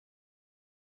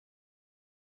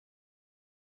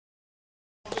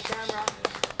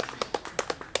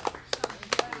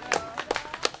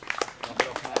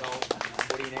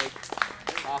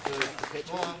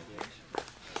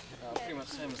Pretty much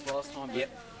same as last time. Yep.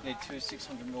 Need two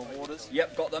 600ml waters.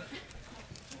 Yep, got them.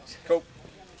 Cool.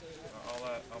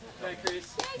 Hey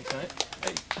Chris. Okay.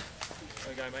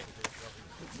 There you go, mate.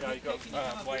 Yeah, you got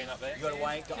weighing up there. You got a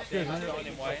weigh, got up there, mate. Got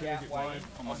him weighing.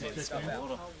 I'm on the stuff out.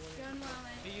 Water.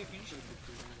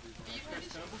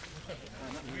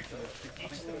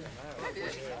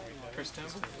 Chris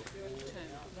Turnbull.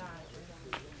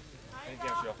 Anything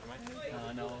else you offer, mate?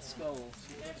 No, I'll smell a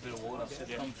bit of water.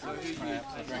 Yeah. Come through.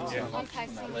 I drank some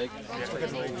from that leg.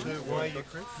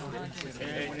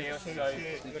 Anything else? Did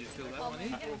you fill that one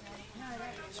in?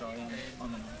 Sorry,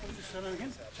 on the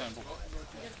Turnbull.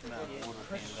 No, water at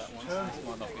the end of that one.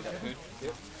 Might not be that good.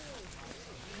 Yep.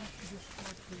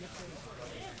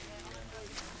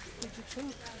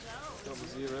 Double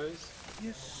zeros.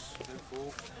 Yes. 4.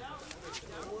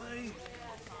 Away.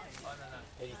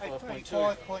 85.2.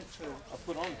 I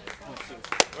put on 0.2.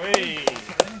 Hey.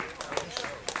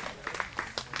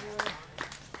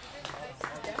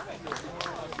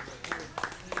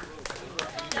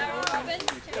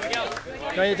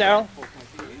 Go here, Daryl.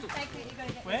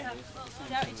 Where?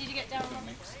 Did you get Daryl?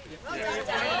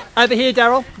 Over here,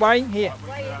 Daryl. Wayne, here.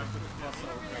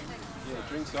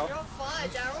 Drinks off.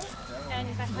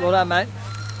 Well done, mate.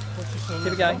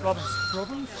 Keep it going.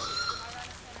 Robbins?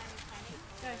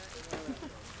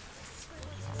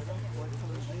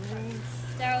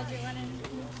 Daryl, do you want to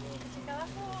go up?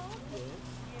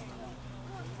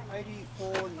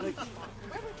 84 litres.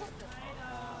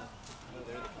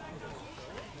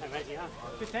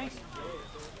 Good, thanks.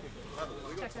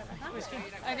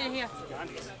 Over here.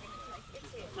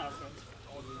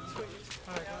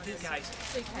 2Ks.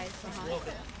 2Ks behind.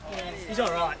 Yeah. He's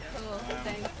alright. Cool,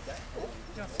 thanks.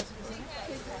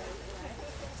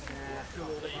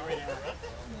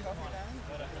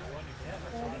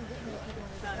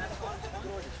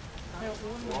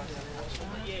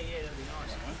 Yeah, that'd be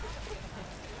nice.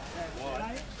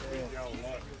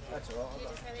 That's all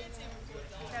right.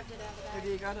 Have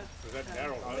you got it? Is that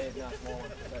Darryl? No,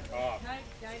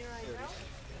 Gatorade.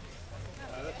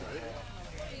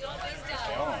 He always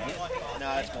does. No,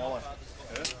 it's my one.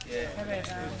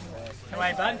 How are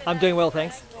you, bud? I'm doing well,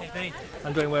 thanks. How you been?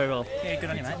 I'm doing very well. Yeah, good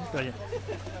on you, mate. Good on you.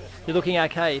 You're looking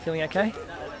okay. You feeling okay?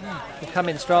 You've come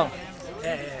in strong.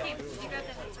 Yeah.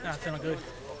 No, I'm feeling good.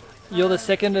 You're the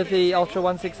second of the Ultra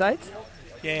 168s?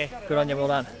 Yeah. Good on you, well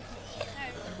done.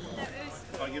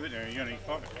 I'll give it there. You're going to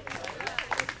fuck it.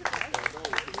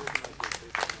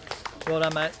 Well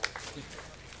done, mate.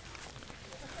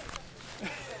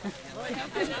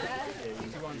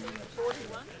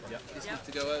 Just have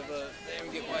to go over there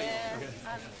and get weighed.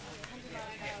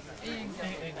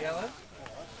 In yellow?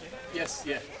 Yes,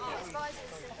 yeah.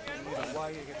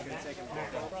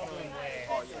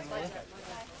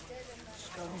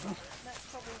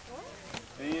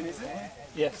 Ian, is it?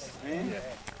 Yes. Ian?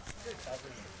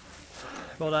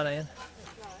 Well done, Ian.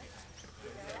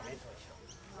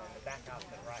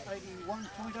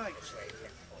 81.8.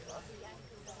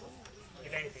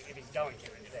 If anything, if he's going to,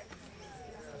 it's there.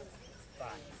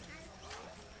 But,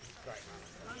 great.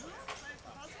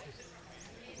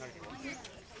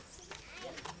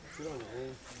 Good on you,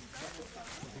 Ian.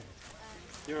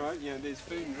 You're right, yeah, there's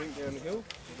food and drink down the hill,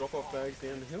 drop off bags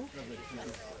down the hill.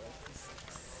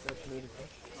 That's really good.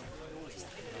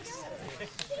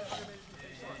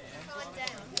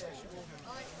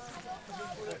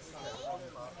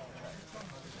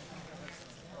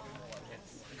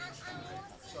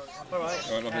 Alright.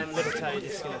 And little toe, you're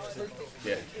just going to have to...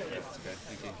 Yeah, that's okay.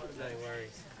 Thank you. No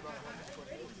worries.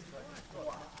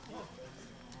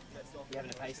 You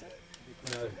having a pacer?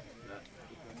 No.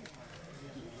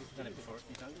 Done it before a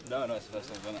few times? No, it's the first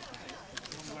time I've done it.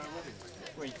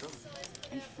 Where are you from?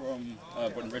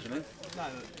 I'm from Britain Reginald.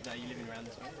 No, you're living around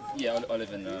this way? Yeah, I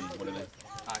live in Waterloo.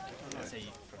 So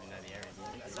you probably know the area.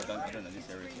 I don't know this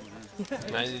area.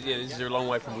 Mate, yeah, this is a long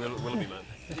way from Willoughby, mate.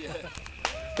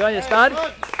 Good on you, Spud.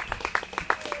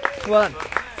 Well done.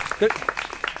 Good.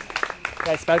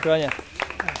 Okay, Spud, good on you.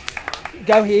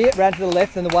 Go here, round to the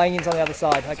left, and the weighing in's on the other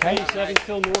side, okay?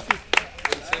 Phil Northey.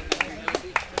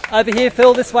 Over here,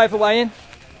 Phil, this way for weigh-in.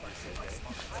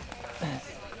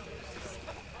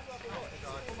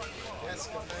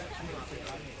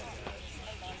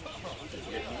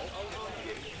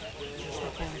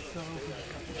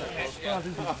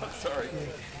 Sorry.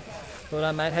 Well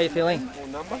done, mate. How you feeling? More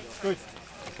number? Good.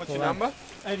 What's Well your done. number?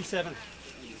 87.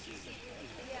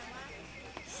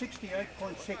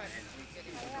 68.6.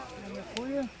 Number for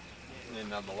you? Yeah,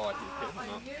 another light here,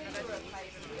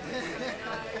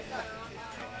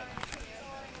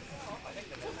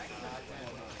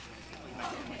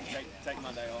 Take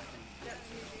Monday off.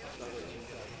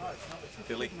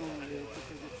 Philly.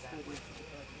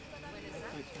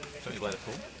 So you played it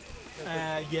full?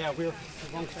 Yeah, we're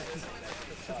wrong section.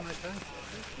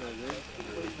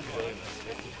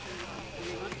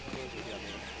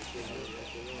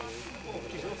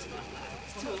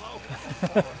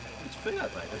 It's feet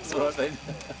up, mate. That's all right, then.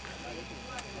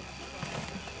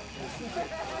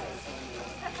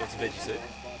 What's the veggie soup?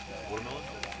 Watermelon?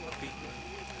 Coffee?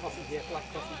 Coffee, yeah, black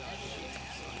coffee.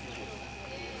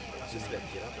 Just about to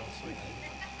get up, sweet.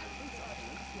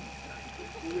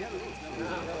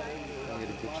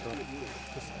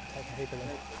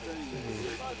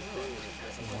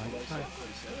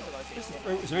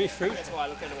 Is there any fruit?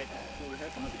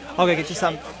 I'll go get you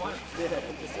some.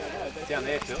 Down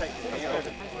there, Phil.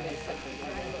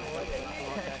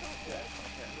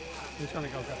 Who's going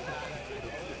to go?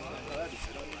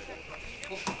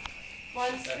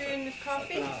 1 spoon of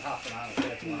coffee.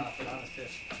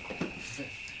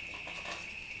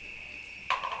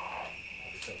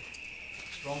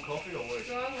 Strong coffee or weak?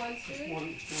 Strong, 1 spoon.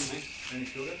 One spoon, Any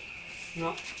sugar?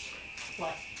 no.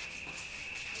 Black.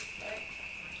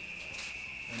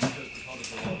 And it's just as hot as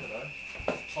we like it, eh?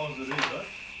 Hot as it is, eh?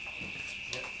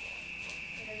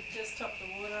 Just top the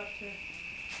water up to.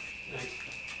 Thanks.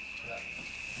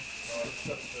 Oh, it's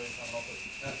just doing something off it.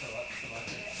 That's all right.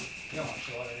 You don't want to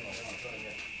try it anyway, you want to try it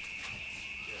again.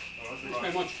 Thanks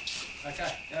very much.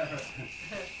 Okay, go for it.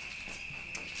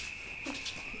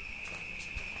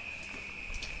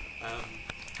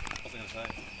 What was I going to say?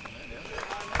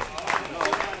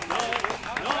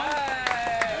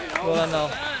 Well done, Noel.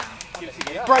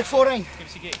 Break 14. Give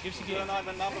us a get.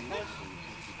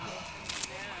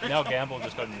 Now Gamble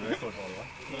just got a new record, by the way.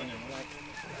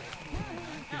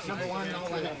 Number 1,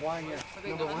 Noel, and that one, yeah.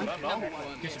 Number 1?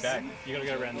 Give us a bag. You got to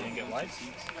go around there and get weights.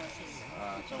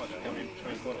 Someone's coming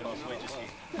between $4 just here.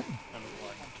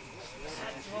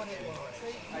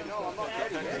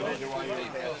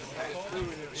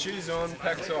 Shoes on,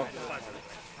 packs off.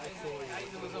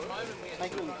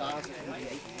 Take all the bars that can be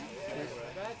eaten.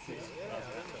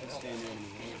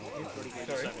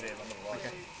 Sorry.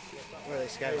 Where are they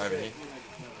scattered? Over here.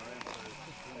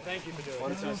 Thank you for doing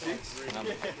 1 to 6.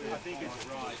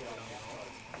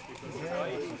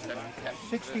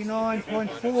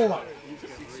 69.4.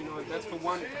 69. That's for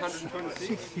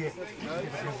 126. Yeah.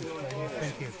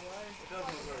 Thank you.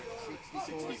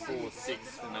 64.6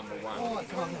 for number 1. Oh,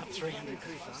 it's gone up 300.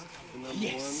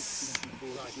 Yes.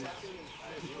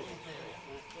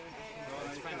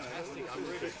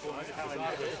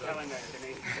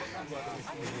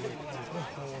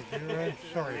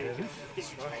 Sorry, David.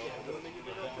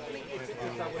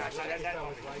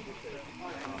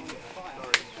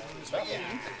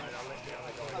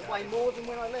 I weigh more than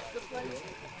when I left the place.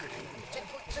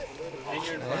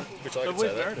 Which I could say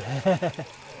that.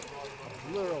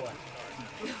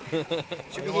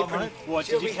 She'll be here pretty. What,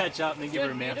 did you catch up and then give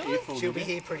her a mouthful? She'll be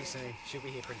here pretty soon. She'll be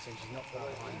here pretty soon. She's not far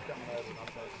behind.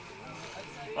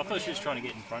 I thought she was trying to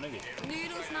get in front of you.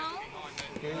 Noodles, Noel.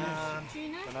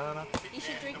 Tuna. Banana. You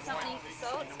should drink something with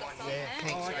salt. It's got salt Yeah, in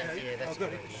it. thanks. Yeah, that's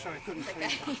good. Sorry, couldn't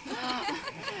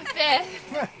Beth,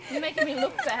 you're making me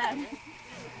look bad.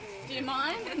 Do you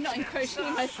mind? I'm not encroaching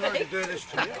in my Sorry to space. do this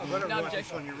to you. I've got to No, I'm write this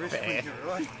joking. on your wrist when you're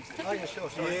right. Oh, yeah, sure.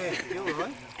 Sorry. Yeah, you're all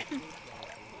right.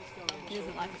 He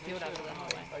doesn't like to do it after the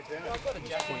hallway.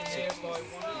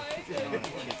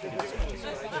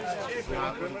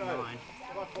 Mine.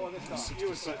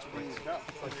 66.